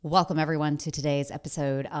Welcome, everyone, to today's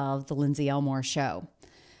episode of The Lindsay Elmore Show.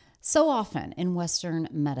 So often in Western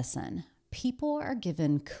medicine, people are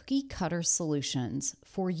given cookie-cutter solutions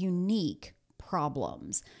for unique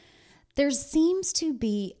problems. There seems to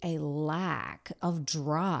be a lack of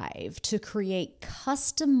drive to create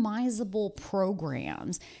customizable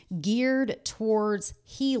programs geared towards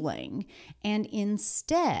healing, and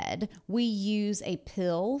instead we use a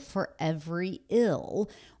pill for every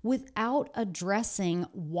ill without addressing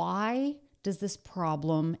why does this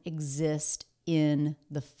problem exist in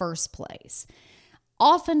the first place.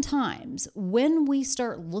 Oftentimes, when we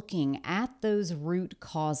start looking at those root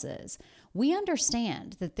causes, we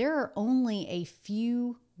understand that there are only a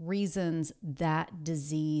few reasons that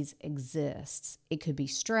disease exists. It could be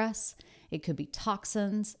stress, it could be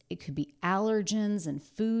toxins, it could be allergens and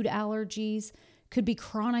food allergies, could be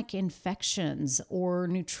chronic infections or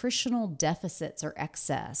nutritional deficits or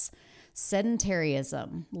excess,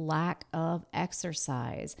 sedentarism, lack of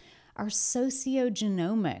exercise, our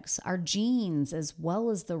sociogenomics, our genes, as well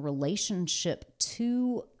as the relationship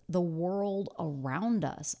to the world around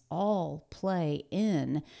us all play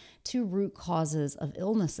in to root causes of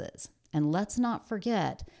illnesses. And let's not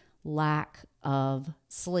forget lack of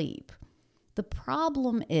sleep. The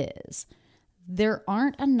problem is there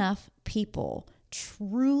aren't enough people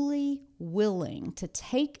truly willing to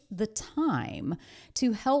take the time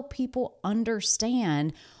to help people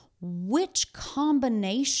understand which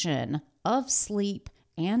combination of sleep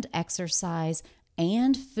and exercise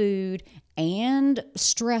and food and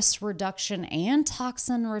stress reduction and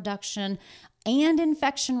toxin reduction and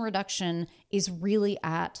infection reduction is really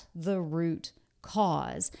at the root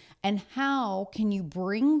cause. And how can you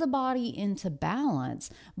bring the body into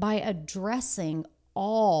balance by addressing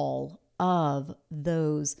all of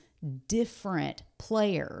those different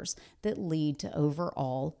players that lead to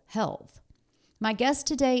overall health? My guest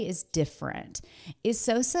today is different.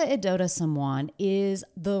 Esosa Edosomwan is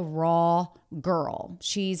the raw girl.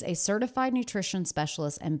 She's a certified nutrition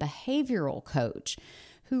specialist and behavioral coach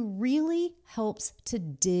who really helps to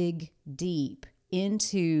dig deep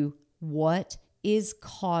into what is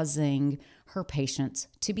causing her patients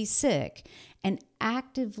to be sick and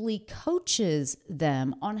actively coaches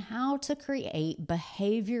them on how to create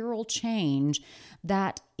behavioral change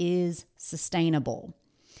that is sustainable.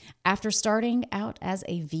 After starting out as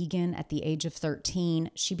a vegan at the age of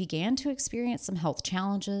 13, she began to experience some health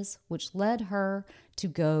challenges, which led her to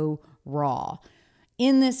go raw.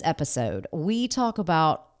 In this episode, we talk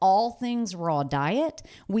about all things raw diet.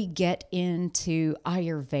 We get into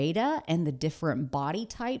Ayurveda and the different body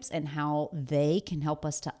types and how they can help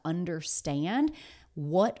us to understand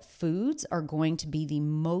what foods are going to be the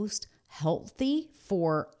most healthy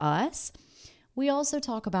for us. We also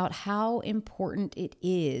talk about how important it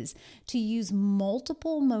is to use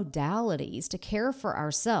multiple modalities to care for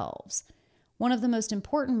ourselves. One of the most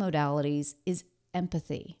important modalities is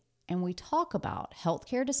empathy, and we talk about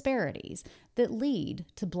healthcare disparities that lead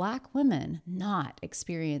to Black women not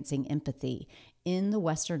experiencing empathy in the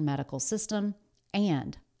Western medical system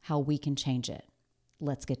and how we can change it.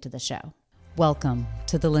 Let's get to the show. Welcome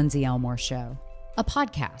to the Lindsay Elmore Show, a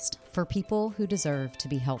podcast for people who deserve to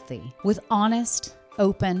be healthy, with honest,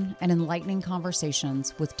 open, and enlightening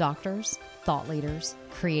conversations with doctors, thought leaders,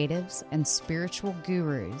 creatives, and spiritual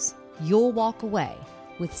gurus. You'll walk away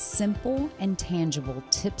with simple and tangible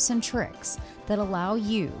tips and tricks that allow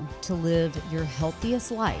you to live your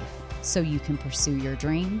healthiest life so you can pursue your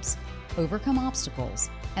dreams, overcome obstacles,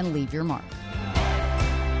 and leave your mark.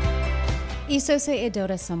 Esosa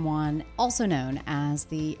Edosomwan, also known as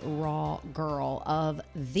the Raw Girl of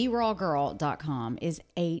therawgirl.com, is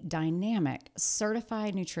a dynamic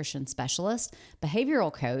certified nutrition specialist,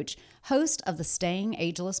 behavioral coach, host of the Staying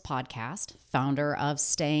Ageless podcast, founder of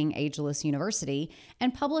Staying Ageless University,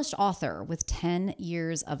 and published author with 10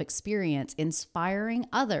 years of experience inspiring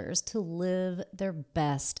others to live their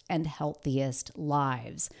best and healthiest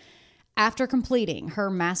lives. After completing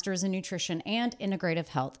her master's in nutrition and integrative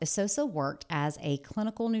health, Esosa worked as a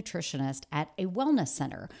clinical nutritionist at a wellness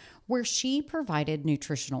center where she provided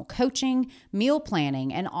nutritional coaching, meal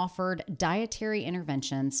planning, and offered dietary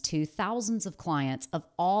interventions to thousands of clients of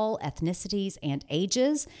all ethnicities and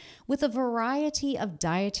ages, with a variety of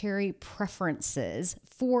dietary preferences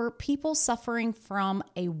for people suffering from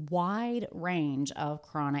a wide range of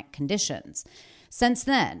chronic conditions. Since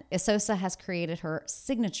then, Esosa has created her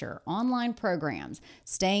signature online programs,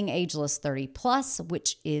 Staying Ageless 30 Plus,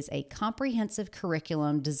 which is a comprehensive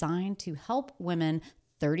curriculum designed to help women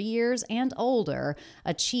 30 years and older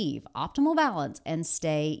achieve optimal balance and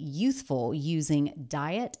stay youthful using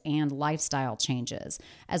diet and lifestyle changes,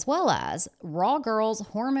 as well as Raw Girls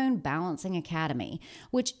Hormone Balancing Academy,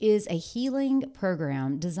 which is a healing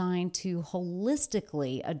program designed to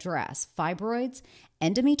holistically address fibroids,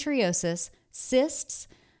 endometriosis, cysts,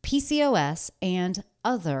 PCOS, and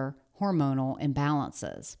other hormonal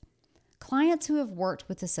imbalances. Clients who have worked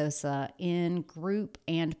with Esosa in group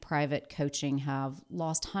and private coaching have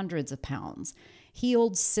lost hundreds of pounds,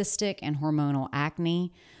 healed cystic and hormonal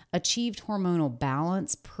acne, achieved hormonal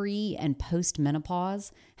balance pre- and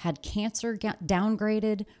post-menopause, had cancer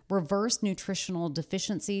downgraded, reversed nutritional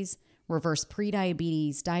deficiencies, reversed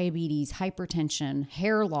prediabetes, diabetes, hypertension,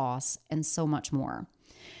 hair loss, and so much more.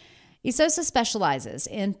 Esosa specializes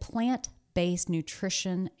in plant-based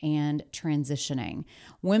nutrition and transitioning,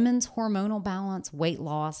 women's hormonal balance, weight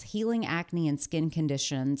loss, healing acne and skin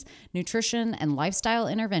conditions, nutrition and lifestyle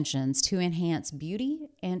interventions to enhance beauty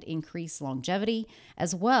and increase longevity,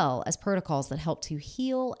 as well as protocols that help to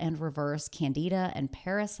heal and reverse candida and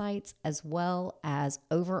parasites, as well as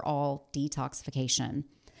overall detoxification.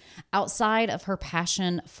 Outside of her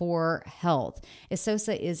passion for health,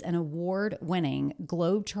 Esosa is an award-winning,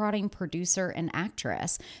 globe-trotting producer and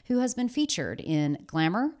actress who has been featured in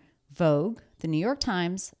Glamour, Vogue, The New York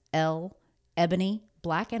Times, Elle, Ebony,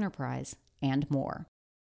 Black Enterprise, and more.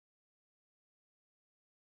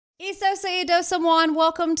 Esosa Edosomwan,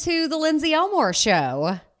 welcome to the Lindsay Elmore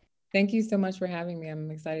Show. Thank you so much for having me.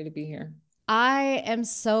 I'm excited to be here. I am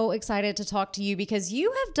so excited to talk to you because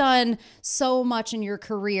you have done so much in your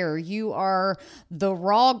career. You are the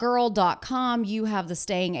rawgirl.com. You have the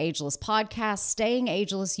Staying Ageless podcast, Staying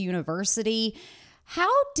Ageless University.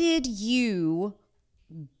 How did you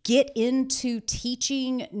get into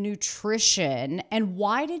teaching nutrition, and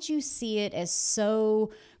why did you see it as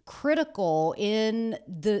so critical in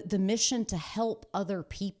the mission to help other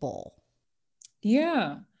people?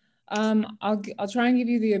 Yeah. I'll try and give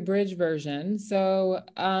you the abridged version. So,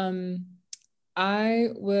 I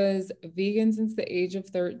was vegan since the age of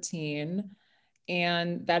 13,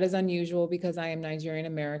 and that is unusual because I am Nigerian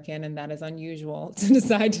American, and that is unusual to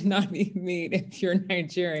decide to not eat meat if you're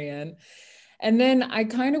Nigerian. And then I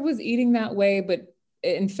kind of was eating that way, but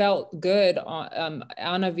it felt good on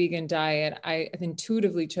a vegan diet. I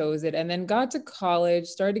intuitively chose it, and then got to college,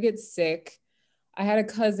 started to get sick. I had a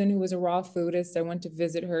cousin who was a raw foodist. I went to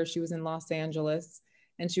visit her. She was in Los Angeles,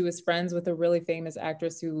 and she was friends with a really famous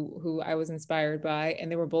actress who I was inspired by,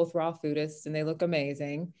 and they were both raw foodists, and they look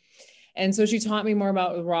amazing. And so she taught me more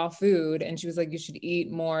about raw food, and she was like, you should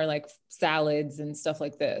eat more like salads and stuff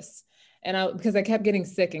like this. And because I kept getting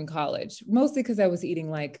sick in college, mostly because I was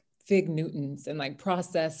eating like fig Newtons and like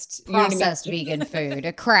processed vegan food,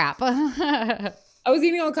 a crap. I was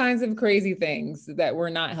eating all kinds of crazy things that were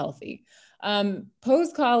not healthy.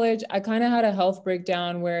 Post-college, I kind of had a health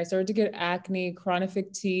breakdown where I started to get acne, chronic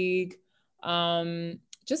fatigue,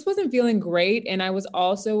 just wasn't feeling great. And I was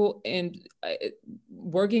also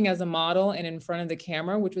working as a model and in front of the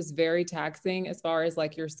camera, which was very taxing as far as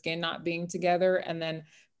like your skin not being together, and then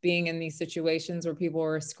being in these situations where people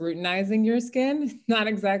were scrutinizing your skin, not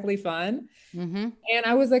exactly fun. Mm-hmm. And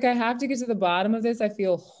I was like, I have to get to the bottom of this. I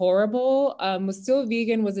feel horrible. Was still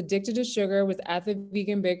vegan, was addicted to sugar, was at the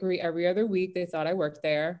vegan bakery every other week. They thought I worked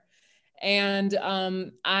there. And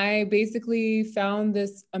I basically found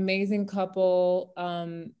this amazing couple.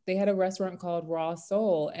 They had a restaurant called Raw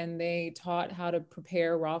Soul, and they taught how to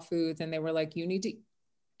prepare raw foods. And they were like, you need to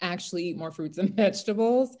actually eat more fruits and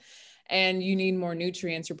vegetables, and you need more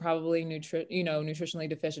nutrients. You're probably nutritionally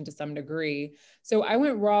deficient to some degree. So I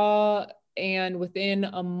went raw, and within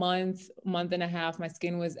a month and a half, my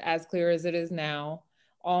skin was as clear as it is now.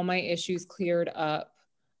 All my issues cleared up.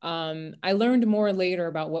 I learned more later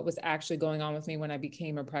about what was actually going on with me when I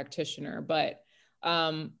became a practitioner. But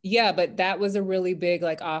but that was a really big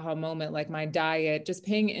like aha moment, like my diet, just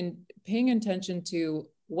paying attention to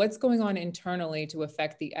what's going on internally to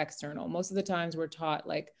affect the external. Most of the times we're taught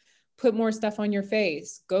like, put more stuff on your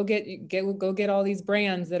face, go get all these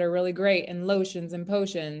brands that are really great, and lotions and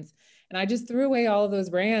potions. And I just threw away all of those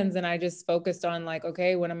brands, and I just focused on like,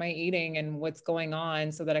 okay, what am I eating and what's going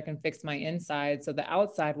on so that I can fix my inside so the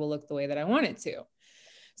outside will look the way that I want it to.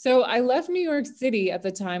 So I left New York City at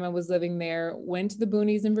the time I was living there, went to the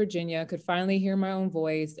boonies in Virginia, could finally hear my own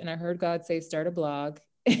voice. And I heard God say, start a blog.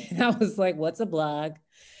 And I was like, what's a blog?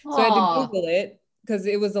 Aww. So I had to Google it, because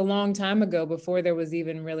it was a long time ago before there was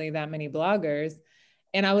even really that many bloggers.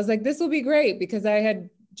 And I was like, this will be great, because I had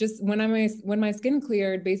just when my skin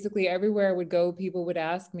cleared, basically everywhere I would go, people would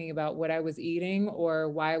ask me about what I was eating or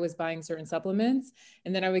why I was buying certain supplements.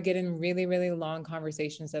 And then I would get in really, really long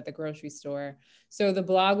conversations at the grocery store. So the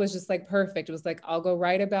blog was just like perfect. It was like, I'll go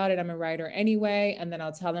write about it. I'm a writer anyway. And then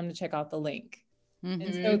I'll tell them to check out the link.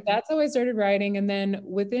 And so that's how I started writing. And then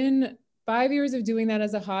within 5 years of doing that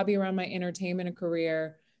as a hobby around my entertainment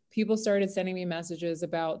career, people started sending me messages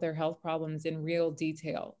about their health problems in real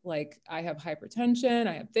detail. Like, I have hypertension,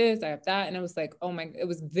 I have this, I have that. And it was like, oh my, it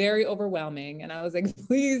was very overwhelming. And I was like,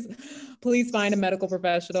 please find a medical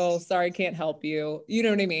professional. Sorry, can't help you. You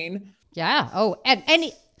know what I mean? Yeah. Oh,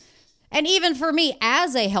 and even for me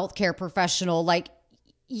as a healthcare professional, like,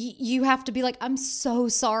 you have to be like, I'm so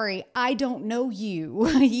sorry, I don't know you,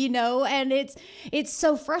 and it's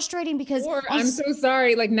so frustrating because I'm so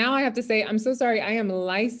sorry. Like, now I have to say, I'm so sorry, I am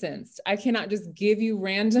licensed. I cannot just give you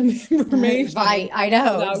random information. Right, I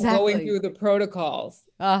know, without exactly. going through the protocols.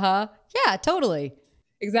 Yeah, totally.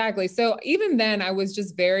 Exactly. So even then I was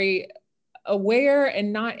just very aware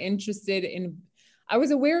and not interested in, I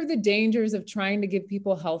was aware of the dangers of trying to give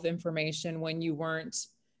people health information when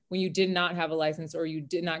you did not have a license or you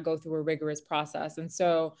did not go through a rigorous process. And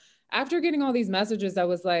so after getting all these messages, I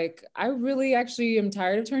was like, I really actually am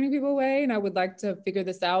tired of turning people away, and I would like to figure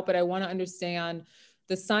this out, but I want to understand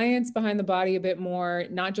the science behind the body a bit more,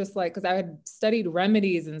 not just like, because I had studied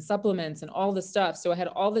remedies and supplements and all this stuff. So I had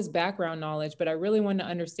all this background knowledge, but I really wanted to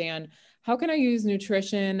understand, how can I use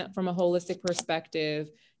nutrition from a holistic perspective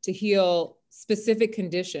to heal specific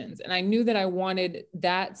conditions? And I knew that I wanted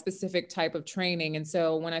that specific type of training. And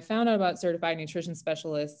so when I found out about certified nutrition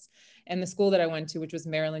specialists and the school that I went to, which was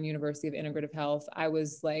Maryland University of Integrative Health, I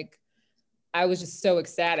was just so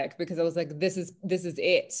ecstatic, because I was like, this is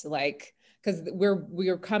it. Like, because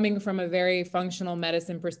we're coming from a very functional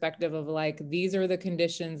medicine perspective of like, these are the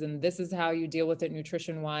conditions and this is how you deal with it,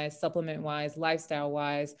 nutrition wise, supplement wise, lifestyle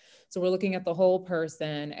wise. So we're looking at the whole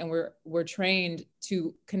person, and we're trained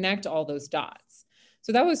to connect all those dots.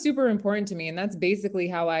 So that was super important to me. And that's basically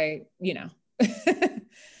how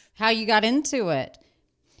how you got into it.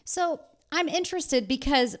 So I'm interested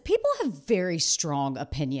because people have very strong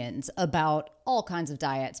opinions about all kinds of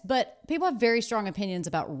diets, but people have very strong opinions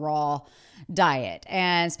about raw diet,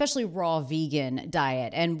 and especially raw vegan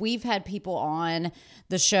diet. And we've had people on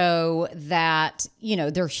the show that,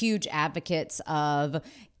 they're huge advocates of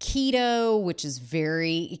keto, which is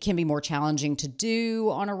it can be more challenging to do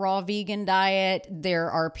on a raw vegan diet. There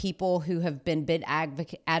are people who have been big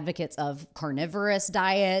advocates of carnivorous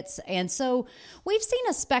diets. And so we've seen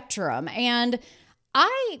a spectrum, and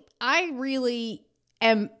I really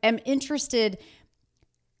am interested.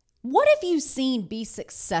 What have you seen be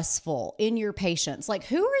successful in your patients? Like,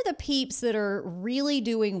 who are the peeps that are really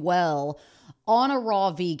doing well on a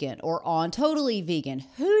raw vegan or on totally vegan?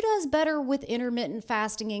 Who does better with intermittent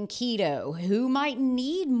fasting and keto? Who might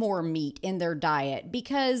need more meat in their diet?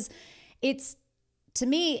 Because to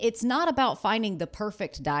me, it's not about finding the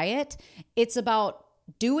perfect diet. It's about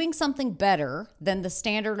doing something better than the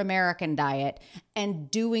standard American diet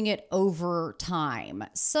and doing it over time.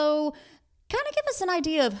 So kind of give us an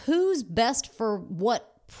idea of who's best for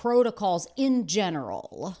what protocols in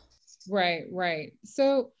general. Right.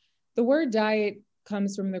 So the word diet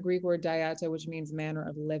comes from the Greek word dieta, which means manner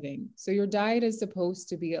of living. So your diet is supposed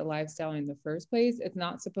to be a lifestyle in the first place. It's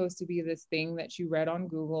not supposed to be this thing that you read on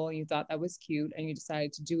Google and you thought that was cute and you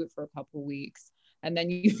decided to do it for a couple of weeks. And then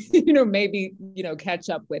you maybe catch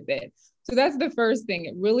up with it. So that's the first thing.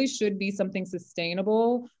 It really should be something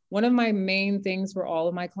sustainable. One of my main things for all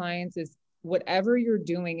of my clients is, whatever you're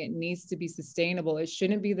doing, it needs to be sustainable. It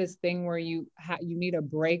shouldn't be this thing where you need a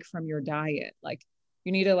break from your diet. Like,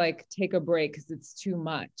 you need to take a break because it's too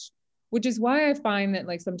much, which is why I find that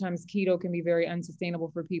sometimes keto can be very unsustainable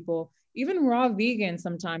for people. Even raw vegan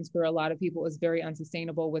sometimes for a lot of people is very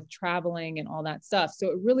unsustainable with traveling and all that stuff. So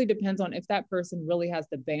it really depends on if that person really has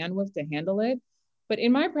the bandwidth to handle it. But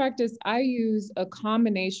in my practice, I use a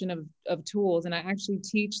combination of tools, and I actually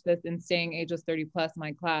teach this in Staying Ageless 30 Plus,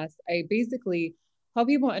 my class. I basically help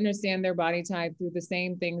people understand their body type through the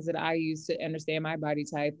same things that I use to understand my body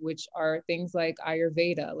type, which are things like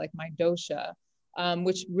Ayurveda, like my dosha,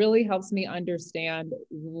 which really helps me understand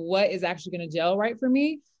what is actually going to gel right for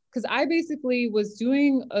me. Because I basically was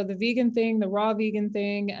doing the vegan thing, the raw vegan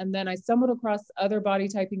thing, and then I stumbled across other body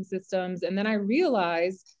typing systems. And then I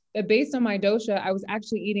realized that based on my dosha, I was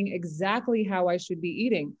actually eating exactly how I should be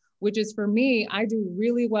eating, which is, for me, I do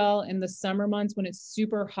really well in the summer months when it's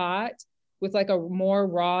super hot with a more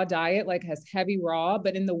raw diet, has heavy raw.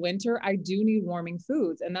 But in the winter, I do need warming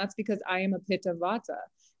foods. And that's because I am a pitta vata.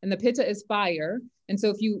 and the pitta is fire. And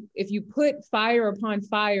so if you put fire upon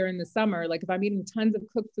fire in the summer, like if I'm eating tons of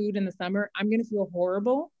cooked food in the summer, I'm going to feel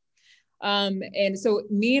horrible. And so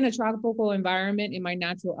me in a tropical environment in my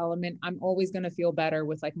natural element, I'm always going to feel better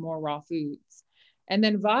with like more raw foods. And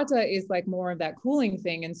then vata is like more of that cooling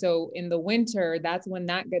thing. And so in the winter, that's when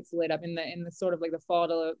that gets lit up in the sort of like the fall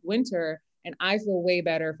to winter. And I feel way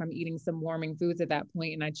better if I'm eating some warming foods at that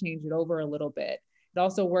point and I change it over a little bit. It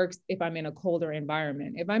also works if I'm in a colder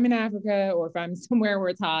environment. If I'm in Africa or if I'm somewhere where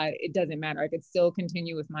it's hot, it doesn't matter. I could still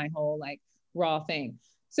continue with my whole like raw thing.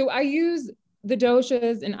 So I use the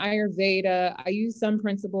doshas in Ayurveda. I use some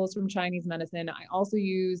principles from Chinese medicine. I also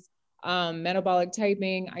use metabolic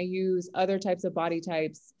typing. I use other types of body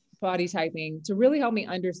typing to really help me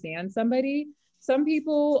understand somebody. Some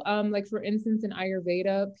people, like for instance, in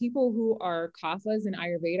Ayurveda, people who are kaphas in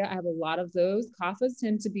Ayurveda, I have a lot of those. Kaphas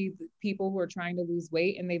tend to be the people who are trying to lose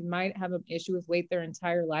weight and they might have an issue with weight their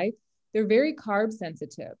entire life. They're very carb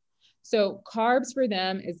sensitive. So carbs for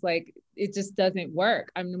them is like, it just doesn't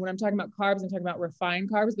work. I mean, when I'm talking about carbs, I'm talking about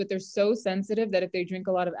refined carbs, but they're so sensitive that if they drink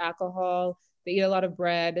a lot of alcohol, they eat a lot of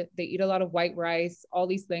bread, they eat a lot of white rice, all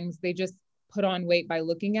these things, they just put on weight by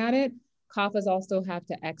looking at it. Kaphas also have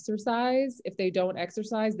to exercise. If they don't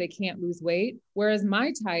exercise, they can't lose weight. Whereas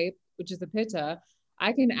my type, which is a pitta,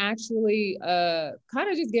 I can actually kind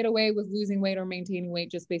of just get away with losing weight or maintaining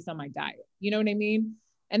weight just based on my diet. You know what I mean?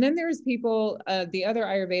 And then there's people, the other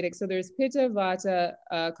Ayurvedic. So there's Pitta, Vata,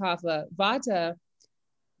 Kapha. Vata,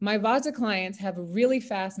 my Vata clients have really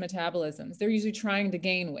fast metabolisms. They're usually trying to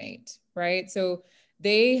gain weight, right? So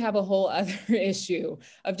they have a whole other issue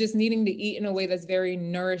of just needing to eat in a way that's very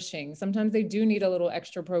nourishing. Sometimes they do need a little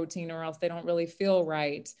extra protein or else they don't really feel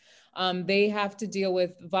right. They have to deal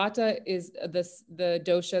with Vata is the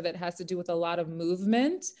dosha that has to do with a lot of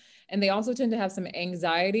movement. And they also tend to have some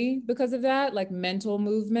anxiety because of that, like mental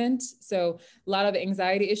movement. So a lot of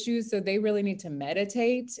anxiety issues. So they really need to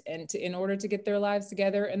meditate in order to get their lives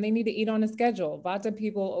together, and they need to eat on a schedule. Vata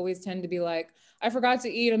people always tend to be like, I forgot to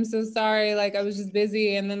eat. I'm so sorry. Like I was just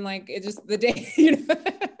busy. And then like, it just the day, you know?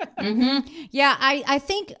 Mm-hmm. Yeah, I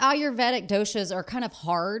think Ayurvedic doshas are kind of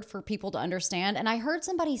hard for people to understand. And I heard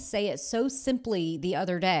somebody say it so simply the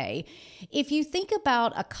other day. If you think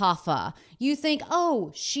about a kapha, you think,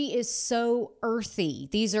 oh, she is so earthy.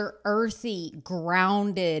 These are earthy,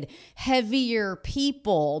 grounded, heavier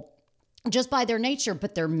people just by their nature,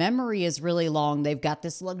 but their memory is really long. They've got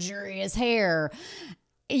this luxurious hair.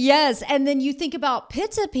 Yes. And then you think about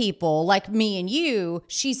pitta people like me and you,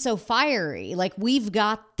 she's so fiery. Like we've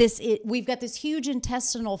got this huge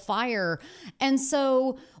intestinal fire. And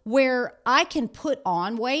so where I can put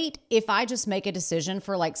on weight, if I just make a decision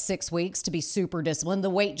for like 6 weeks to be super disciplined, the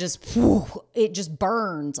weight it just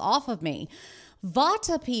burns off of me.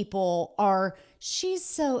 Vata people she's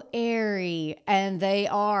so airy, and they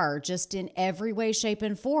are just in every way, shape,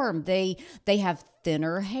 and form. They have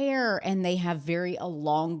thinner hair and they have very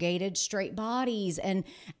elongated, straight bodies, and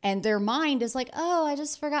their mind is like, oh, I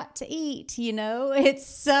just forgot to eat, it's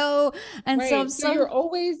so, and right. So you're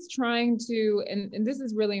always trying to, and this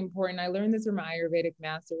is really important. I learned this from my Ayurvedic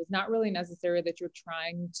master. It's not really necessary that you're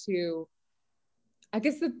trying to, I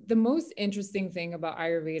guess the most interesting thing about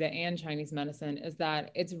Ayurveda and Chinese medicine is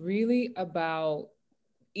that it's really about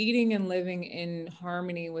eating and living in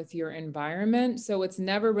harmony with your environment. So it's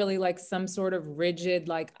never really like some sort of rigid,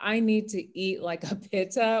 like I need to eat like a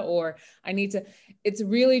pitta or it's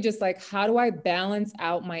really just like, how do I balance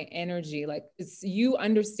out my energy? Like it's you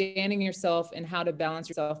understanding yourself and how to balance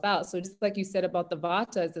yourself out. So just like you said about the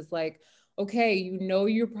vatas, it's like, okay,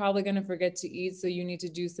 you're probably going to forget to eat. So you need to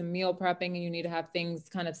do some meal prepping and you need to have things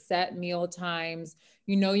kind of set meal times.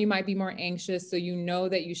 You might be more anxious. So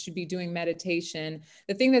that you should be doing meditation.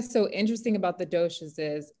 The thing that's so interesting about the doshas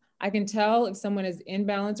is I can tell if someone is in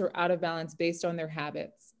balance or out of balance based on their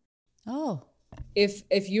habits. Oh.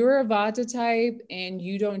 If you're a Vata type and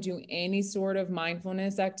you don't do any sort of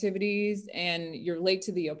mindfulness activities and you're late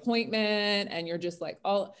to the appointment and you're just like,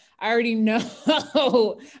 oh, I already know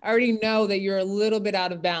that you're a little bit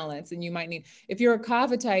out of balance and you might need, if you're a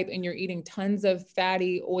Kapha type and you're eating tons of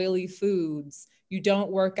fatty, oily foods, you don't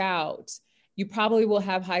work out, you probably will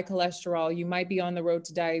have high cholesterol. You might be on the road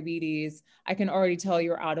to diabetes. I can already tell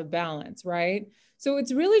you're out of balance, right? So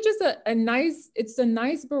it's really just a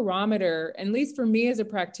nice barometer, at least for me as a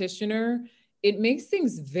practitioner. It makes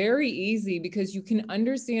things very easy because you can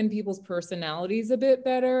understand people's personalities a bit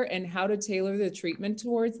better and how to tailor the treatment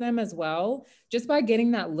towards them as well, just by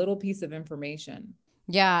getting that little piece of information.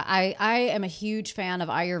 Yeah, I am a huge fan of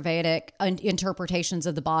Ayurvedic interpretations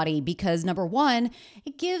of the body because number one,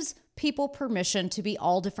 it gives people permission to be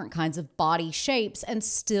all different kinds of body shapes and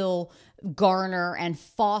still garner and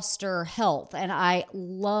foster health. And I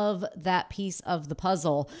love that piece of the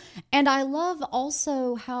puzzle. And I love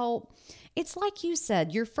also how it's like you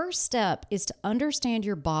said, your first step is to understand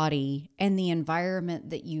your body and the environment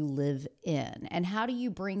that you live in. And how do you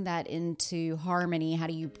bring that into harmony? How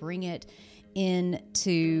do you bring it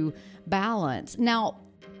into balance? Now,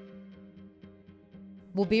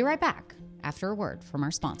 we'll be right back after a word from our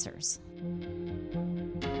sponsors.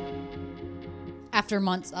 After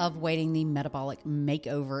months of waiting, the Metabolic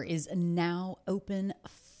Makeover is now open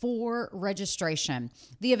for registration.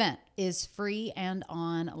 The event is free and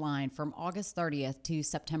online from August 30th to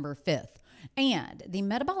September 5th. And the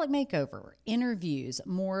Metabolic Makeover interviews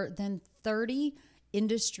more than 30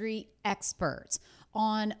 industry experts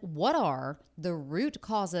on what are the root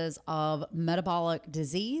causes of metabolic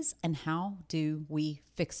disease and how do we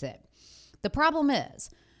fix it. The problem is,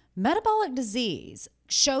 metabolic disease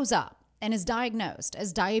shows up and is diagnosed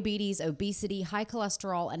as diabetes, obesity, high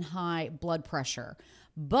cholesterol, and high blood pressure.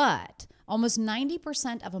 But almost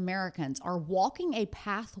 90% of Americans are walking a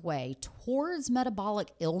pathway towards metabolic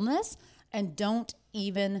illness and don't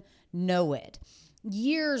even know it.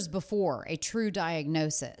 Years before a true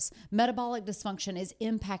diagnosis, metabolic dysfunction is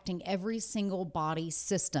impacting every single body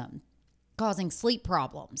system, causing sleep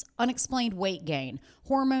problems, unexplained weight gain,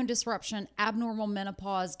 hormone disruption, abnormal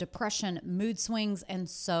menopause, depression, mood swings, and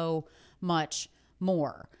so much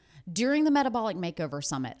more. During the Metabolic Makeover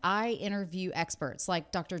Summit, I interview experts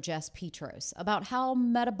like Dr. Jess Petros about how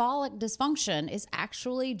metabolic dysfunction is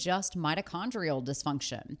actually just mitochondrial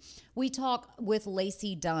dysfunction. We talk with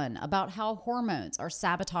Lacey Dunn about how hormones are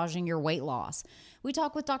sabotaging your weight loss. We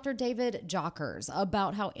talk with Dr. David Jockers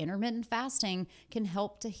about how intermittent fasting can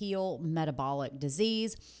help to heal metabolic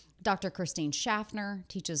disease. Dr. Christine Schaffner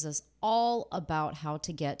teaches us all about how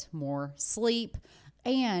to get more sleep.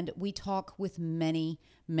 And we talk with many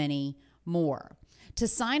more. To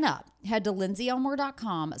sign up, head to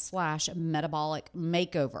lindsayelmore.com/metabolic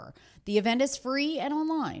makeover. The event is free and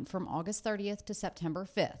online from August 30th to September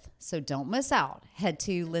 5th. So don't miss out. Head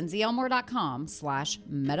to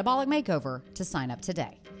lindsayelmore.com/metabolic makeover to sign up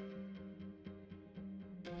today.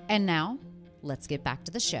 And now, let's get back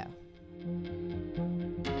to the show.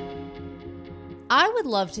 I would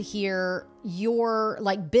love to hear your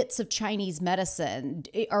bits of Chinese medicine.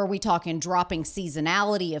 Are we talking dropping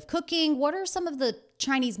seasonality of cooking? What are some of the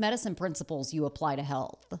Chinese medicine principles you apply to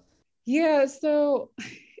health? Yeah, so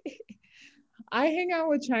I hang out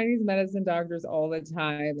with Chinese medicine doctors all the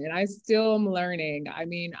time, and I still am learning. I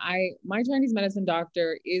mean, my Chinese medicine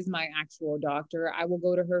doctor is my actual doctor. I will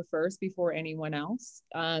go to her first before anyone else.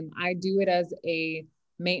 I do it as a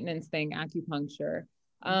maintenance thing, acupuncture.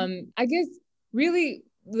 I guess really,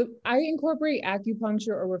 I incorporate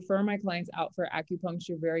acupuncture or refer my clients out for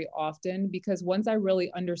acupuncture very often because once I really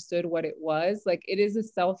understood what it was, it is a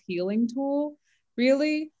self-healing tool,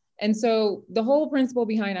 really. And so the whole principle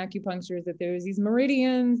behind acupuncture is that there's these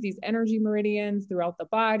meridians, these energy meridians throughout the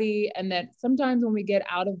body, and that sometimes when we get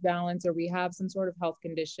out of balance or we have some sort of health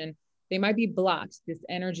condition, they might be blocked, this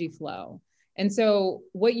energy flow. And so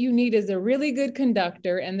what you need is a really good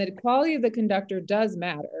conductor, and the quality of the conductor does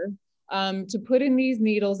matter. To put in these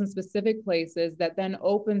needles in specific places that then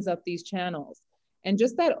opens up these channels. And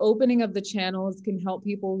just that opening of the channels can help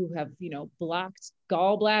people who have, blocked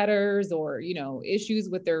gallbladders or, issues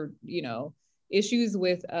with their, issues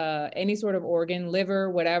with any sort of organ,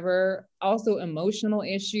 liver, whatever, also emotional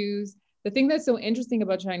issues. The thing that's so interesting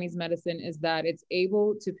about Chinese medicine is that it's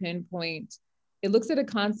able to pinpoint, it looks at a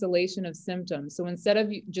constellation of symptoms. So instead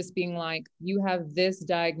of just being like, you have this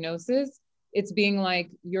diagnosis, it's being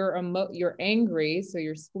like you're angry, so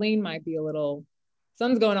your spleen might be a little,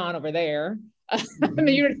 something's going on over there. You know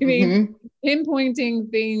what I mean?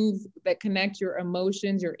 Pinpointing things that connect your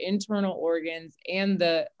emotions, your internal organs, and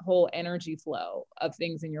the whole energy flow of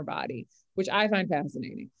things in your body, which I find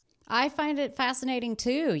fascinating. I find it fascinating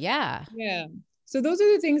too. Yeah. Yeah. So those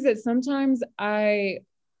are the things that sometimes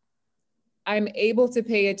I'm able to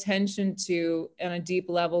pay attention to on a deep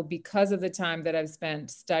level because of the time that I've spent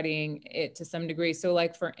studying it to some degree. So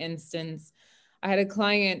for instance, I had a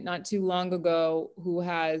client not too long ago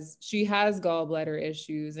she has gallbladder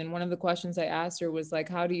issues. And one of the questions I asked her was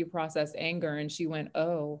how do you process anger? And she went,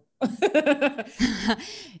 oh.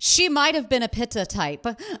 She might have been a Pitta type,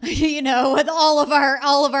 with all of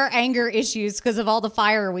our anger issues because of all the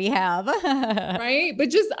fire we have. Right. But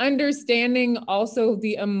just understanding also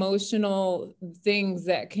the emotional things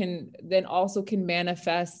that can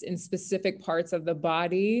manifest in specific parts of the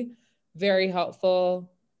body. Very helpful.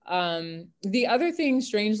 The other thing,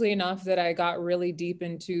 strangely enough, that I got really deep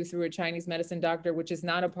into through a Chinese medicine doctor, which is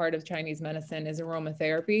not a part of Chinese medicine, is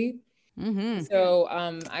aromatherapy. Mm-hmm. So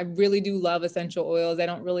I really do love essential oils. I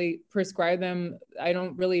don't really prescribe them. I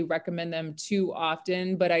don't really recommend them too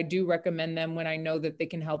often, but I do recommend them when I know that they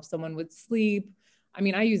can help someone with sleep. I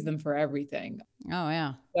mean, I use them for everything. Oh,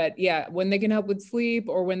 yeah. But yeah, when they can help with sleep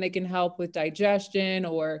or when they can help with digestion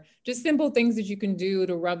or just simple things that you can do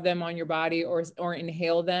to rub them on your body or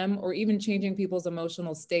inhale them, or even changing people's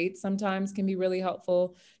emotional states sometimes can be really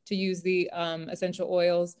helpful to use the essential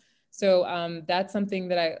oils. So that's something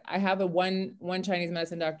that I have one Chinese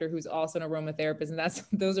medicine doctor who's also an aromatherapist, and that's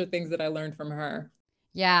those are things that I learned from her.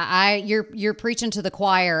 Yeah, you're preaching to the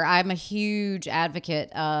choir. I'm a huge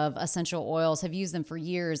advocate of essential oils. Have used them for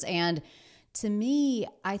years, and to me,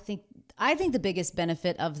 I think the biggest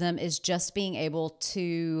benefit of them is just being able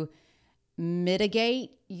to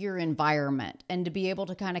mitigate your environment and to be able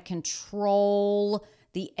to kind of control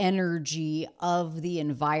the energy of the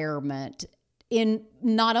environment in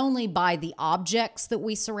not only by the objects that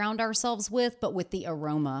we surround ourselves with, but with the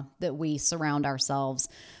aroma that we surround ourselves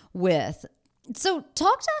with. So,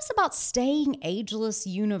 talk to us about Staying Ageless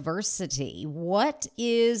University. What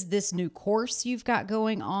is this new course you've got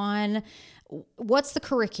going on? What's the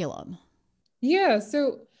curriculum? Yeah,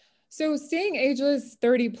 so Staying Ageless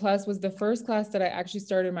 30 plus was the first class that I actually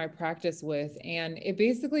started my practice with, and it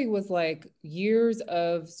basically was like years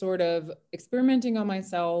of sort of experimenting on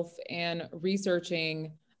myself and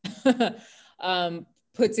researching um,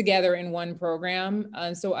 put together in one program.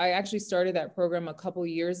 So I actually started that program a couple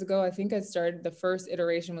years ago. I think I started the first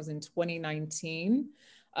iteration was in 2019.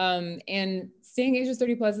 And Staying Ageless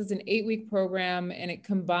 30 plus is an 8-week program, and it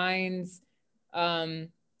combines um,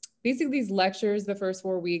 basically these lectures the first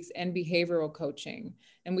 4 weeks and behavioral coaching.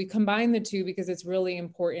 And we combine the two because it's really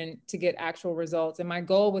important to get actual results. And my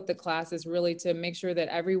goal with the class is really to make sure that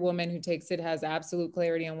every woman who takes it has absolute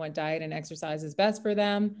clarity on what diet and exercise is best for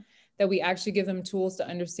them, that we actually give them tools to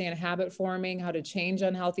understand habit forming, how to change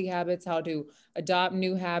unhealthy habits, how to adopt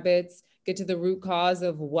new habits, get to the root cause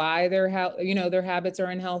of why their habits are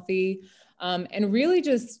unhealthy, and really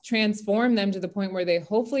just transform them to the point where they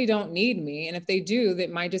hopefully don't need me. And if they do,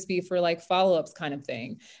 that might just be for like follow-ups kind of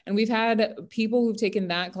thing. And we've had people who've taken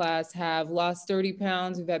that class have lost 30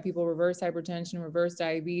 pounds. We've had people reverse hypertension, reverse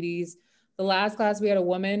diabetes. The last class, we had a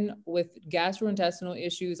woman with gastrointestinal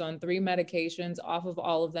issues on 3 medications, off of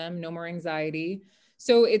all of them, no more anxiety.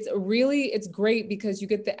 So it's great because you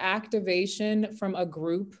get the activation from a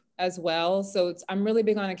group as well. So I'm really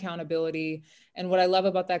big on accountability. And what I love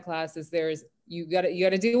about that class is you got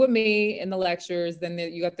to deal with me in the lectures, then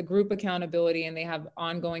you got the group accountability, and they have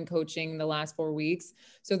ongoing coaching the last 4 weeks.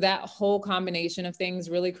 So that whole combination of things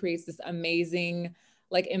really creates this amazing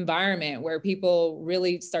like environment where people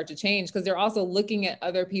really start to change, because they're also looking at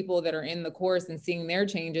other people that are in the course and seeing their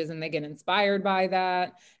changes, and they get inspired by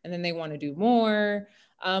that, and then they want to do more.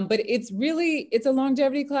 But it's a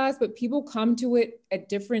longevity class, but people come to it at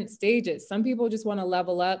different stages. Some people just want to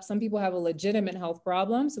level up. Some people have a legitimate health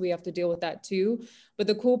problem, so we have to deal with that too. But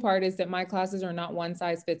the cool part is that my classes are not one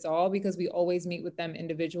size fits all, because we always meet with them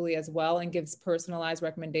individually as well and gives personalized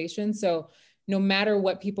recommendations. So no matter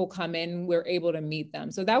what people come in, we're able to meet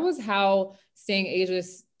them. So that was how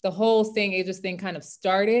the whole Staying Ageless thing kind of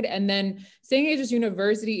started. And then Staying Ageless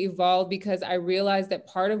University evolved because I realized that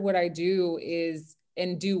part of what I do is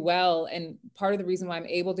and do well. And part of the reason why I'm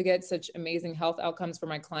able to get such amazing health outcomes for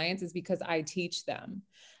my clients is because I teach them.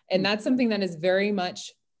 And that's something that is very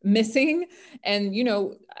much missing. And,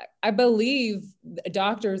 I believe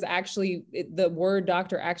doctors actually, the word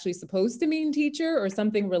doctor actually supposed to mean teacher or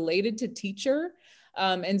something related to teacher.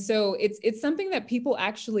 And so it's something that people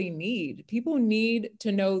actually need. People need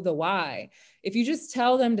to know the why. If you just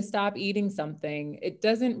tell them to stop eating something, it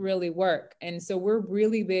doesn't really work. And so we're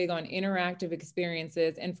really big on interactive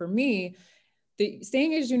experiences. And for me, the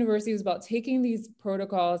Staying Ageless University was about taking these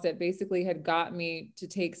protocols that basically had got me to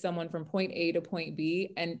take someone from point A to point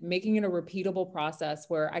B and making it a repeatable process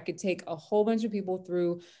where I could take a whole bunch of people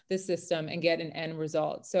through the system and get an end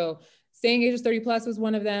result. So Staying Ageless 30 plus was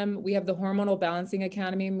one of them. We have the Hormonal Balancing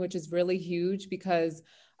Academy, which is really huge because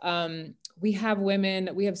we have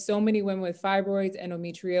so many women with fibroids,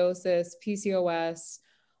 endometriosis, PCOS,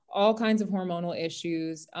 all kinds of hormonal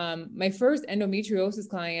issues. My first endometriosis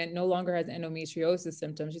client no longer has endometriosis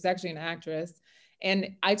symptoms. She's actually an actress.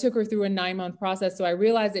 And I took her through a 9-month process. So I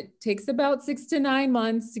realized it takes about 6 to 9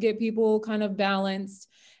 months to get people kind of balanced.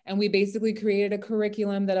 And we basically created a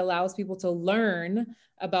curriculum that allows people to learn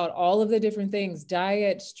about all of the different things,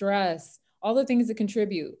 diet, stress, all the things that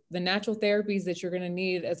contribute, the natural therapies that you're going to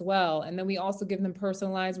need as well. And then we also give them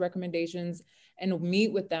personalized recommendations and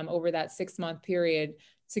meet with them over that 6-month period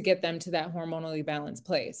to get them to that hormonally balanced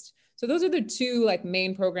place. So those are the two like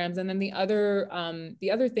main programs. And then the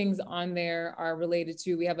other things on there are related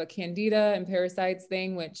to, we have a candida and parasites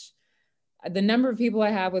thing, which the number of people I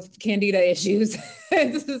have with candida issues,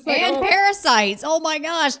 it's just like, and parasites. Oh my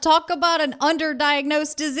gosh. Talk about an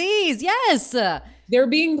underdiagnosed disease. Yes. They've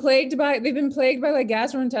been plagued by like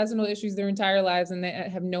gastrointestinal issues their entire lives, and they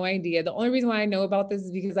have no idea. The only reason why I know about this is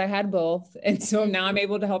because I had both. And so now I'm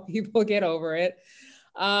able to help people get over it.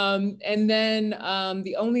 And then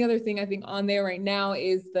the only other thing I think on there right now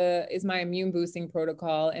is my immune boosting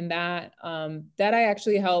protocol. And that I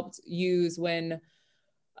actually helped use when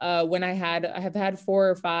I have had 4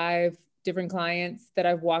 or 5 different clients that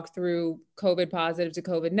I've walked through COVID positive to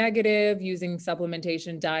COVID negative using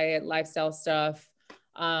supplementation, diet, lifestyle stuff.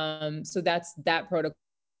 So that's that protocol.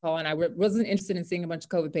 And I wasn't interested in seeing a bunch of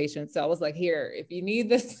COVID patients. So I was like, here, if you need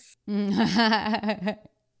this, please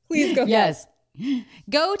go. Yes.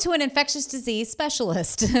 Go to an infectious disease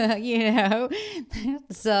specialist, So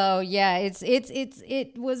yeah,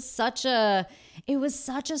 it was such a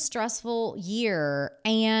stressful year.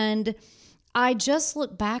 And I just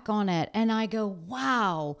look back on it and I go,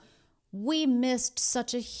 wow, we missed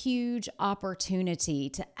such a huge opportunity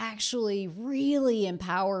to actually really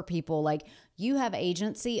empower people. Like, you have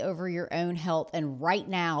agency over your own health. And right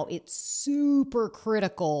now it's super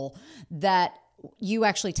critical that you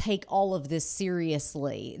actually take all of this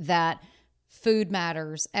seriously, that food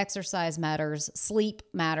matters, exercise matters, sleep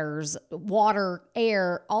matters, water,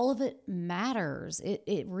 air, all of it matters.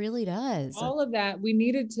 It really does. All of that, we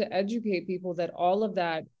needed to educate people that all of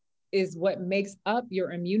that is what makes up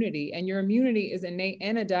your immunity, and your immunity is innate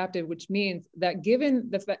and adaptive, which means that given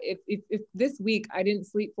the fact, if this week I didn't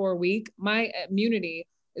sleep for a week, my immunity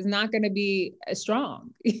is not going to be as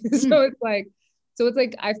strong. So it's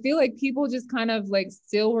like, I feel like people just kind of like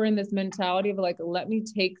still were in this mentality of like, let me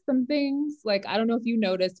take some things. Like, I don't know if you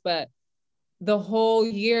noticed, but the whole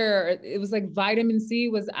year it was like vitamin C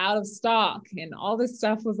was out of stock and all this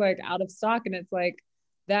stuff was like out of stock. And it's like,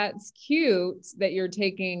 that's cute that you're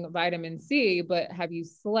taking vitamin C, but have you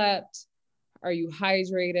slept? Are you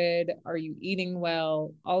hydrated? Are you eating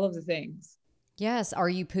well? All of the things. Yes. Are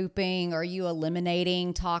you pooping? Are you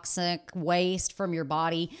eliminating toxic waste from your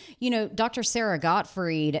body? Dr. Sarah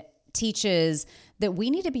Gottfried teaches that we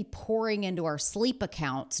need to be pouring into our sleep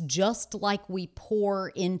accounts just like we pour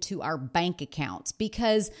into our bank accounts,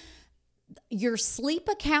 because your sleep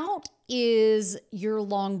account is your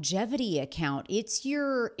longevity account. It's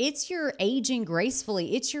your aging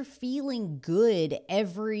gracefully. It's your feeling good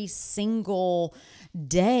every single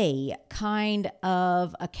day kind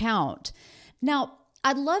of account. Now,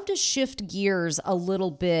 I'd love to shift gears a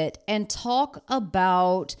little bit and talk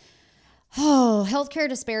about healthcare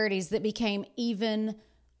disparities that became even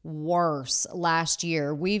worse last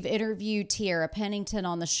year. We've interviewed Tiara Pennington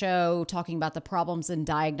on the show talking about the problems in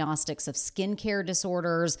diagnostics of skincare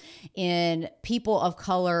disorders in people of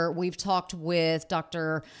color. We've talked with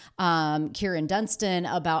Dr. Kieran Dunstan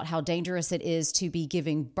about how dangerous it is to be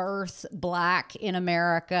giving birth Black in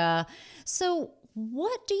America. So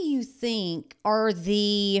what do you think are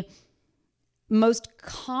the most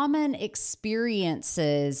common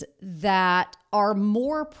experiences that are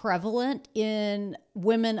more prevalent in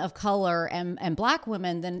women of color and Black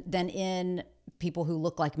women than in people who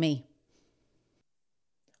look like me?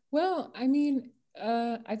 Well, I mean,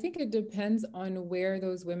 I think it depends on where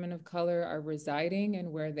those women of color are residing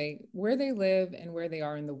and where they live and where they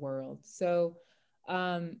are in the world. So,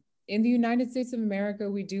 in the United States of America,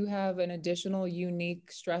 we do have an additional unique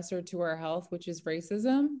stressor to our health, which is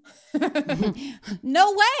racism.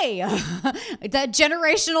 No way. That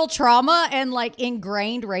generational trauma and like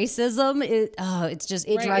ingrained racism, it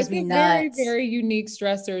drives me nuts. Very, very unique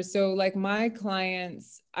stressor. So like my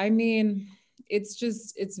clients, I mean, it's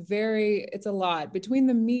a lot between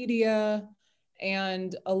the media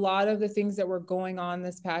and a lot of the things that were going on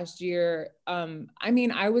this past year. I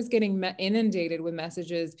mean, I was getting inundated with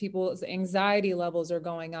messages. People's anxiety levels are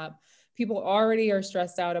going up. People already are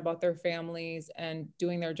stressed out about their families and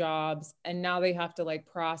doing their jobs. And now they have to like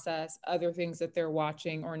process other things that they're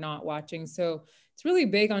watching or not watching. So it's really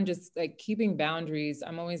big on just like keeping boundaries.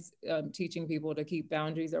 I'm always teaching people to keep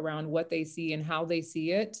boundaries around what they see and how they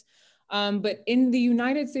see it. But in the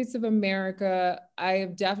United States of America, I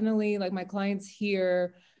have definitely, like my clients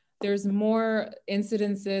here, there's more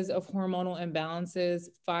incidences of hormonal imbalances,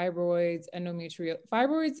 fibroids, endometrial.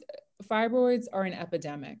 Fibroids are an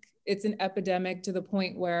epidemic. It's an epidemic to the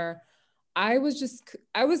point where I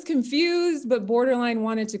was confused, but borderline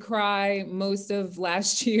wanted to cry most of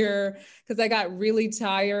last year because I got really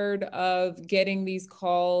tired of getting these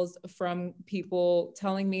calls from people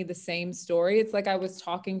telling me the same story. It's like I was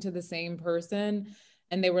talking to the same person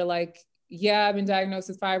and they were like, yeah, I've been diagnosed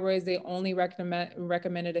with fibroids. They only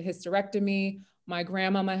recommended a hysterectomy. My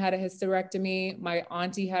grandmama had a hysterectomy. My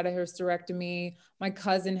auntie had a hysterectomy. My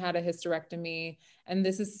cousin had a hysterectomy. And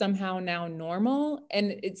this is somehow now normal.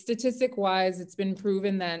 And it's statistic wise, it's been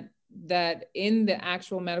proven that in the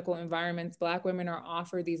actual medical environments, Black women are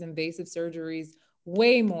offered these invasive surgeries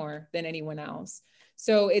way more than anyone else.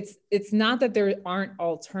 So it's not that there aren't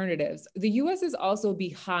alternatives. The US is also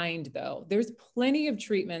behind though. There's plenty of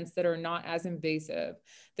treatments that are not as invasive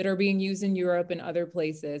that are being used in Europe and other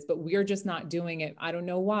places, but we're just not doing it. I don't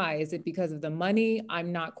know why. Is it because of the money?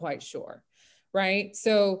 I'm not quite sure. Right?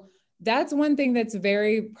 So that's one thing that's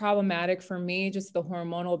very problematic for me, just the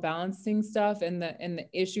hormonal balancing stuff and the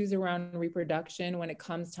issues around reproduction when it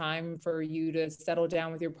comes time for you to settle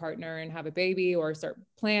down with your partner and have a baby or start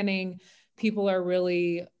planning. People are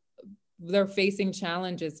really, they're facing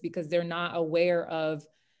challenges because they're not aware of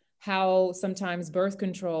how sometimes birth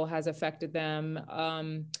control has affected them,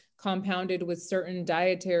 compounded with certain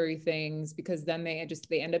dietary things, because then they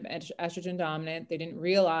end up estrogen dominant. They didn't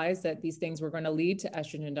realize that these things were going to lead to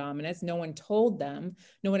estrogen dominance. No one told them,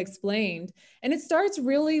 no one explained. And it starts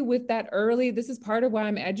really with that early, this is part of why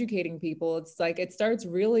I'm educating people. It's like, it starts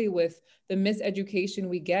really with the miseducation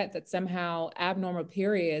we get that somehow abnormal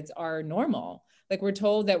periods are normal. Like we're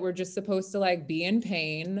told that we're just supposed to like be in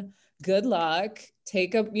pain, good luck,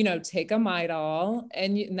 take a Midol,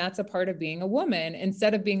 and that's a part of being a woman,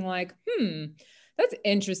 instead of being like, that's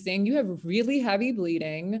interesting. You have really heavy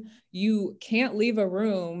bleeding. You can't leave a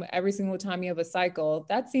room every single time you have a cycle.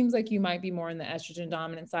 That seems like you might be more in the estrogen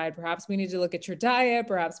dominant side. Perhaps we need to look at your diet.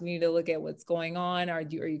 Perhaps we need to look at what's going on. Are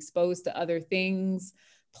you exposed to other things,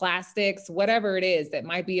 plastics, whatever it is that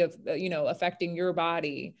might be affecting your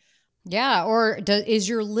body? Yeah, or is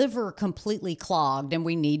your liver completely clogged and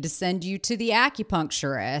we need to send you to the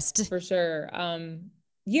acupuncturist? For sure.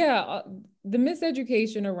 The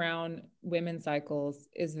miseducation around women's cycles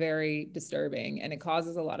is very disturbing and it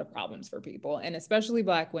causes a lot of problems for people, and especially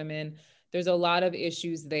Black women. There's a lot of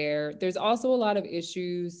issues there. There's also a lot of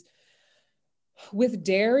issues with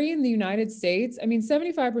dairy in the United States. I mean,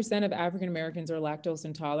 75% of African Americans are lactose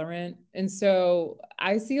intolerant. And so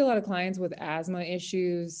I see a lot of clients with asthma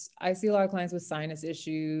issues. I see a lot of clients with sinus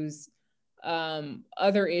issues,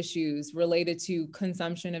 other issues related to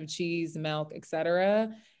consumption of cheese, milk,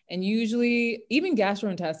 etc. And usually even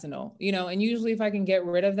gastrointestinal, and usually if I can get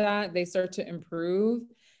rid of that, they start to improve.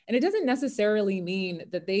 And it doesn't necessarily mean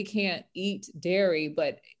that they can't eat dairy,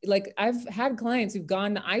 but like I've had clients who've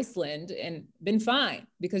gone to Iceland and been fine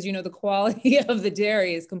because, the quality of the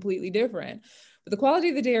dairy is completely different. But the quality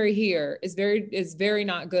of the dairy here is very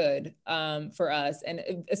not good for us,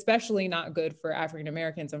 and especially not good for African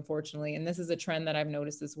Americans, unfortunately. And this is a trend that I've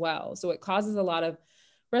noticed as well. So it causes a lot of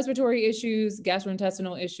respiratory issues,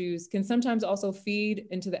 gastrointestinal issues, can sometimes also feed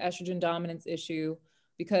into the estrogen dominance issue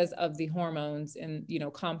because of the hormones and,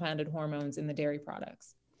 compounded hormones in the dairy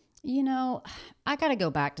products. I got to go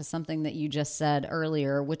back to something that you just said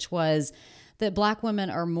earlier, which was that Black women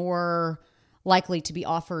are more likely to be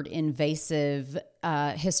offered invasive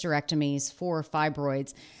hysterectomies for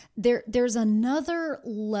fibroids. There's another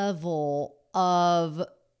level of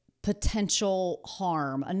potential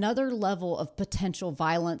harm, another level of potential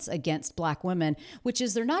violence against Black women, which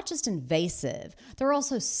is they're not just invasive, they're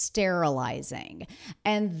also sterilizing.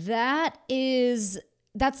 And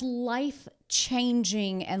that's life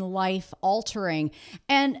changing and life altering.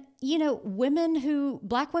 And,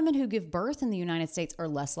 Black women who give birth in the United States are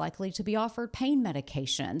less likely to be offered pain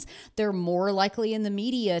medications. They're more likely in the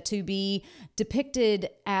media to be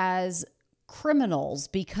depicted as criminals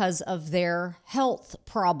because of their health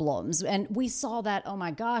problems. And we saw that, oh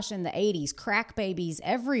my gosh, in the 80s, crack babies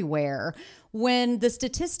everywhere, when the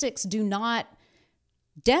statistics do not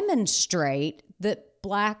demonstrate that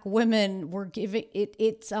Black women were giving it.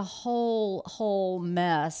 It's a whole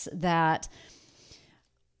mess that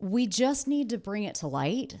we just need to bring it to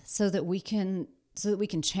light so that we can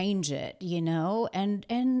change it,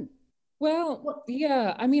 and Well,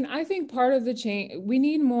 yeah. I mean, I think part of the change,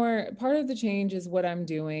 part of the change is what I'm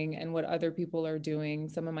doing and what other people are doing.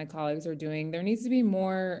 Some of my colleagues are doing. There needs to be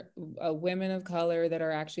more women of color that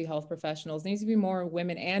are actually health professionals. There needs to be more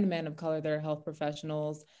women and men of color that are health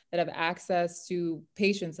professionals that have access to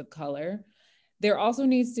patients of color. There also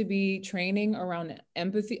needs to be training around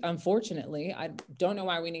empathy. Unfortunately, I don't know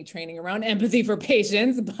why we need training around empathy for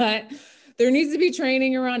patients, but there needs to be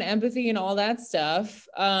training around empathy and all that stuff.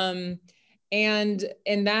 And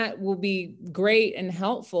that will be great and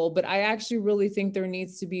helpful, but I actually really think there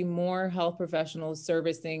needs to be more health professionals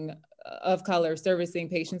of color servicing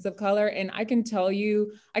patients of color. And I can't tell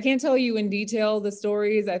you in detail the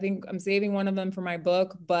stories. I think I'm saving one of them for my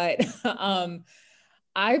book, but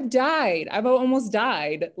I've almost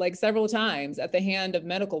died like several times at the hand of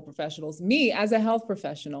medical professionals, me as a health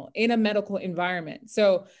professional in a medical environment.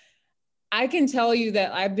 So I can tell you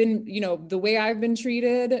that I've been, the way I've been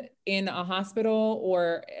treated in a hospital,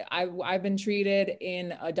 or I've been treated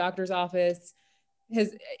in a doctor's office,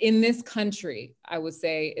 in this country, I would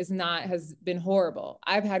say, has been horrible.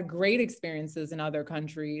 I've had great experiences in other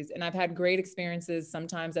countries, and I've had great experiences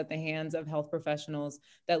sometimes at the hands of health professionals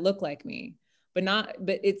that look like me. But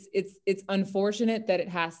it's unfortunate that it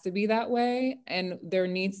has to be that way. And there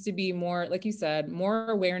needs to be more, like you said,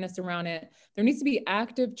 more awareness around it. There needs to be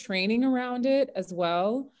active training around it as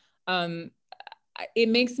well. It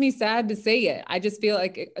makes me sad to say it. I just feel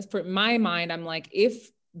like, for my mind, I'm like, if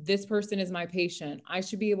this person is my patient, I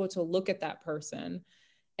should be able to look at that person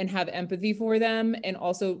and have empathy for them, and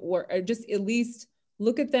also, or just at least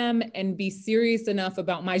look at them and be serious enough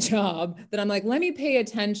about my job that I'm like, let me pay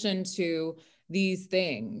attention to these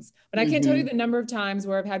things. But I can't tell you the number of times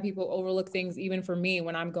where I've had people overlook things, even for me,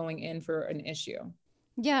 when I'm going in for an issue.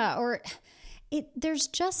 Yeah. Or there's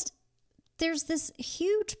this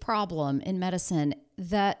huge problem in medicine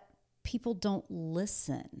that people don't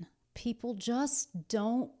listen. People just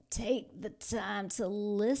don't take the time to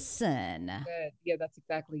listen. Good. Yeah, that's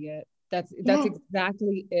exactly it. That's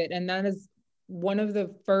exactly it. And that is one of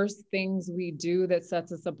the first things we do that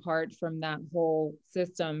sets us apart from that whole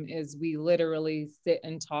system, is we literally sit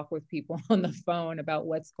and talk with people on the phone about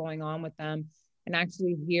what's going on with them and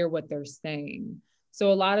actually hear what they're saying.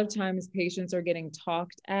 So a lot of times patients are getting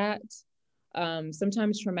talked at.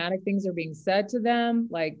 Sometimes traumatic things are being said to them.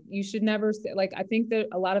 Like, you should never say, like, I think that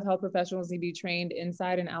a lot of health professionals need to be trained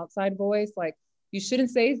inside and outside voice. Like, you shouldn't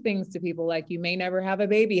say things to people like, you may never have a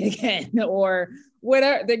baby again, or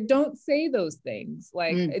whatever. They don't say those things.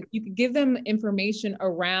 Like, you could give them information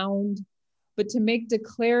around, but to make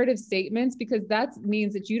declarative statements, because that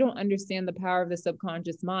means that you don't understand the power of the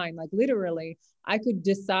subconscious mind. Like, literally, I could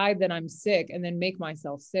decide that I'm sick and then make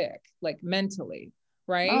myself sick, like, mentally,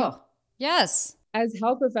 right? Oh, yes. As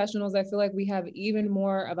health professionals, I feel like we have even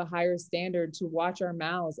more of a higher standard to watch our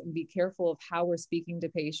mouths and be careful of how we're speaking to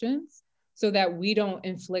patients, so that we don't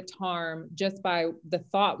inflict harm just by the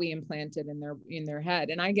thought we implanted in their head.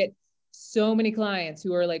 And I get so many clients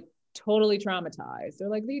who are like totally traumatized. They're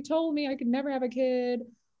like, they told me I could never have a kid,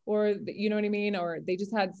 or you know what I mean? Or they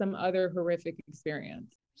just had some other horrific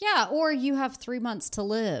experience. Yeah, or you have 3 months to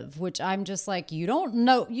live, which I'm just like, you don't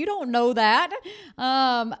know that.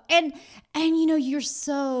 And you're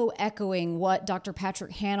so echoing what Dr.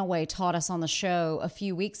 Patrick Hanaway taught us on the show a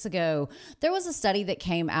few weeks ago. There was a study that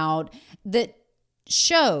came out that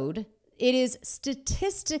showed it is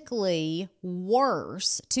statistically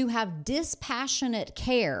worse to have dispassionate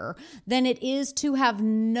care than it is to have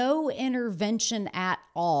no intervention at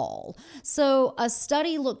all. So a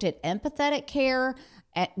study looked at empathetic care,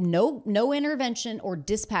 at no intervention, or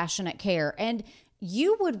dispassionate care. And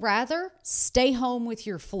you would rather stay home with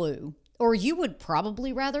your flu, or you would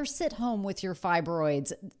probably rather sit home with your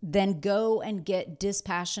fibroids than go and get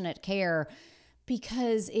dispassionate care,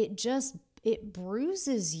 because it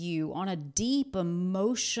bruises you on a deep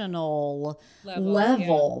emotional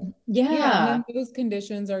level. Yeah. And then those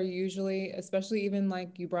conditions are usually, especially even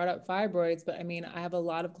like you brought up fibroids, but I mean, I have a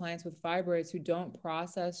lot of clients with fibroids who don't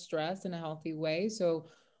process stress in a healthy way. So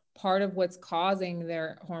part of what's causing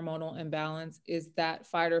their hormonal imbalance is that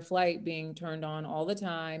fight or flight being turned on all the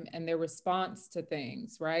time, and their response to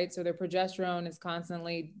things, right? So their progesterone is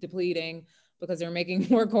constantly depleting because they're making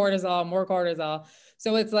more cortisol.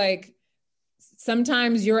 So it's like,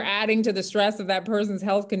 sometimes you're adding to the stress of that person's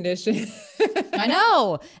health condition. I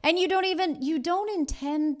know. And you don't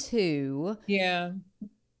intend to. Yeah.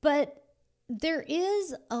 But there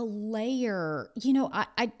is a layer.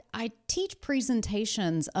 I teach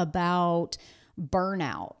presentations about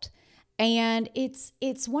burnout, and it's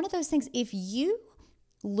one of those things. If you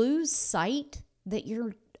lose sight that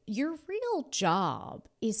your real job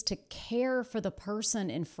is to care for the person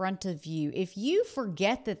in front of you, if you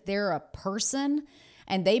forget that they're a person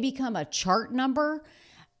and they become a chart number,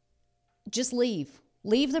 just leave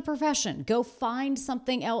the profession. Go find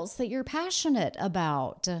something else that you're passionate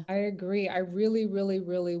about. I agree. I really, really,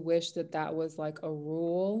 really wish that was like a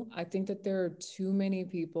rule. I think that there are too many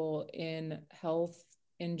people in health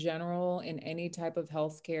in general, in any type of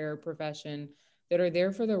healthcare profession, that are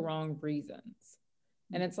there for the wrong reasons.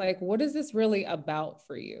 And it's like, what is this really about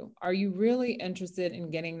for you? Are you really interested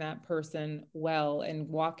in getting that person well and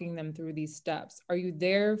walking them through these steps? Are you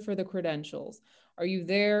there for the credentials? Are you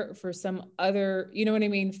there for some other, you know what I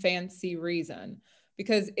mean, fancy reason?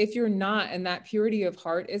 Because if you're not, and that purity of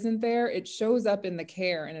heart isn't there, it shows up in the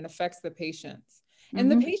care and it affects the patients. And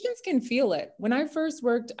the patients can feel it. When I first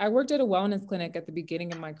worked, I worked at a wellness clinic at the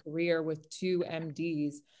beginning of my career with 2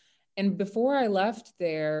 MDs. And before I left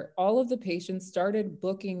there, all of the patients started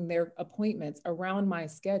booking their appointments around my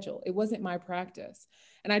schedule. It wasn't my practice.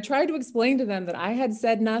 And I tried to explain to them that I had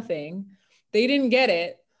said nothing. They didn't get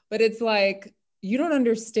it, but it's like, you don't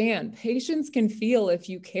understand. Patients can feel if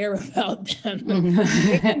you care about them.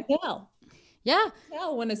 They can tell. Yeah.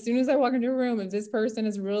 Tell when, as soon as I walk into a room, if this person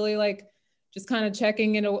is really like just kind of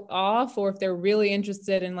checking it off, or if they're really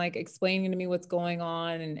interested in like explaining to me what's going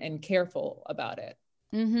on and careful about it.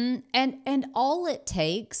 Mm-hmm. And all it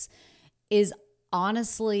takes is,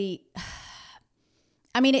 honestly,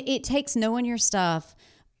 I mean, it takes knowing your stuff,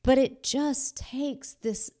 but it just takes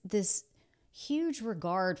this huge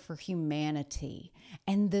regard for humanity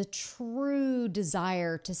and the true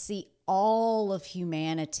desire to see all of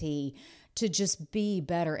humanity to just be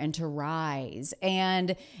better and to rise.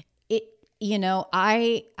 And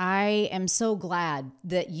I am so glad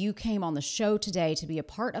that you came on the show today to be a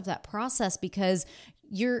part of that process, because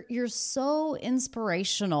you're so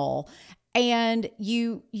inspirational, and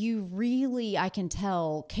you really, I can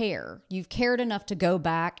tell, care. You've cared enough to go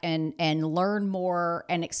back and learn more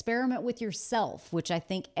and experiment with yourself, which I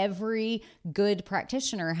think every good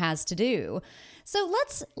practitioner has to do. So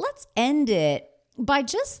let's end it by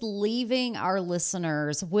just leaving our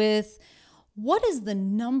listeners with, what is the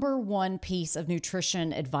number one piece of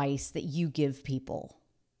nutrition advice that you give people?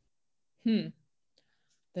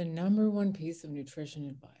 The number one piece of nutrition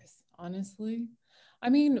advice, honestly, I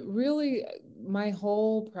mean, really, my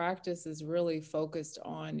whole practice is really focused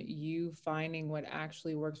on you finding what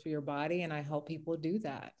actually works for your body. And I help people do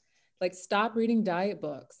that. Like, stop reading diet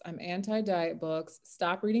books. I'm anti-diet books.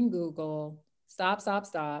 Stop reading Google.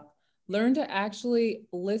 Stop. Learn to actually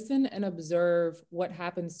listen and observe what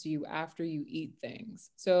happens to you after you eat things.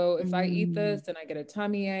 So if I eat this and I get a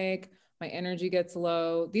tummy ache, my energy gets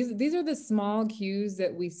low. These are the small cues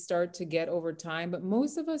that we start to get over time, but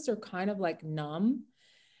most of us are kind of like numb.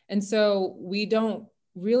 And so we don't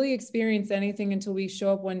really experience anything until we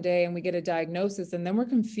show up one day and we get a diagnosis, and then we're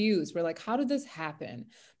confused. We're like, how did this happen?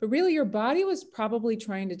 But really, your body was probably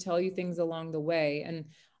trying to tell you things along the way. And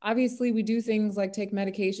obviously, we do things like take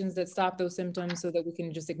medications that stop those symptoms so that we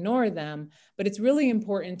can just ignore them. But it's really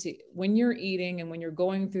important to, when you're eating and when you're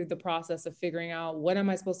going through the process of figuring out what am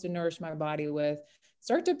I supposed to nourish my body with,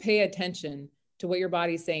 start to pay attention to what your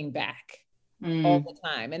body's saying back all the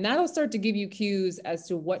time. And that'll start to give you cues as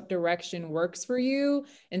to what direction works for you,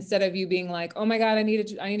 instead of you being like, oh my God, I need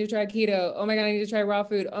to try keto. Oh my God, I need to try raw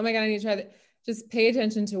food. Oh my God, I need to try that. Just pay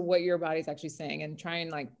attention to what your body's actually saying and try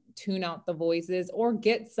and like tune out the voices, or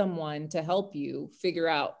get someone to help you figure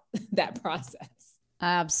out that process.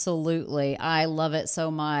 Absolutely. I love it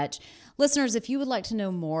so much. Listeners, if you would like to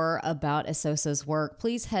know more about Esosa's work,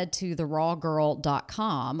 please head to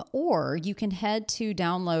therawgirl.com, or you can head to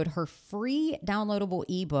download her free downloadable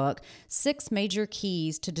ebook, 6 Major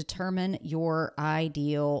Keys to Determine Your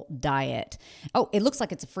Ideal Diet. Oh, it looks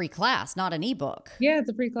like it's a free class, not an ebook. Yeah, it's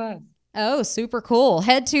a free class. Oh, super cool.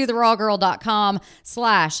 Head to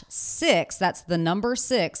therawgirl.com/6. That's the number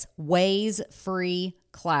 6 ways free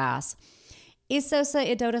class.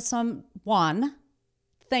 Esosa Edosomwan.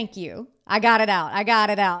 Thank you. I got it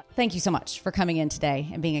out. Thank you so much for coming in today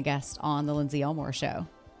and being a guest on the Lindsay Elmore Show.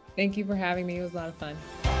 Thank you for having me. It was a lot of fun.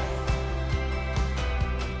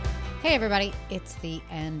 Hey everybody, it's the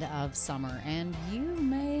end of summer, and you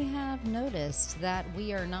may have noticed that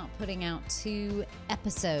we are not putting out 2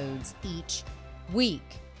 episodes each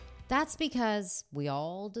week. That's because we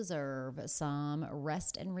all deserve some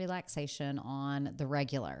rest and relaxation on the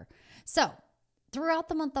regular. So, throughout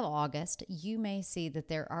the month of August, you may see that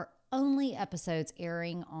there are only episodes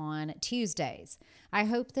airing on Tuesdays. I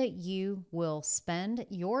hope that you will spend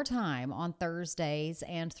your time on Thursdays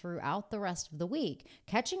and throughout the rest of the week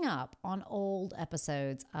catching up on old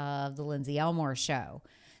episodes of The Lindsay Elmore Show.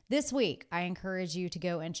 This week, I encourage you to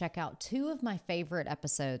go and check out 2 of my favorite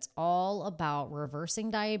episodes, all about reversing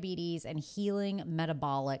diabetes and healing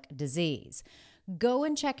metabolic disease. Go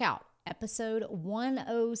and check out episode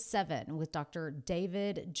 107 with Dr.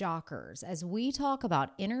 David Jockers, as we talk about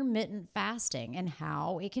intermittent fasting and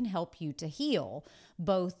how it can help you to heal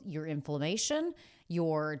both your inflammation,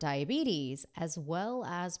 your diabetes, as well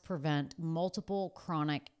as prevent multiple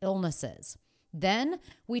chronic illnesses. Then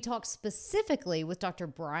we talk specifically with Dr.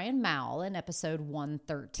 Brian Mowell in episode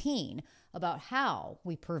 113 about how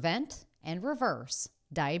we prevent and reverse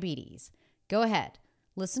diabetes. Go ahead,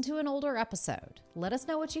 listen to an older episode. Let us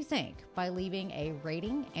know what you think by leaving a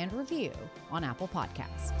rating and review on Apple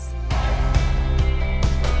Podcasts.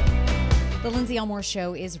 The Lindsay Elmore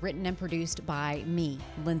Show is written and produced by me,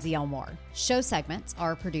 Lindsay Elmore. Show segments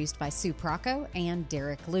are produced by Sue Procco and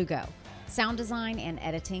Derek Lugo. Sound design and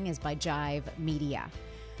editing is by Jive Media.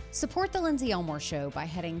 Support The Lindsay Elmore Show by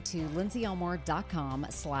heading to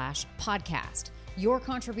lindsayelmore.com/podcast. Your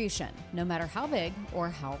contribution, no matter how big or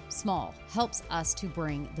how small, helps us to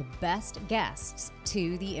bring the best guests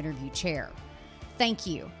to the interview chair. Thank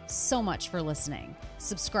you so much for listening.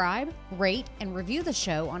 Subscribe, rate, and review the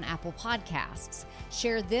show on Apple Podcasts.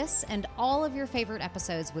 Share this and all of your favorite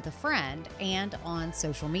episodes with a friend and on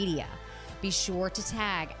social media. Be sure to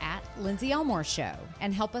tag @Lindsay Elmore Show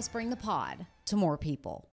and help us bring the pod to more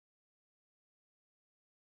people.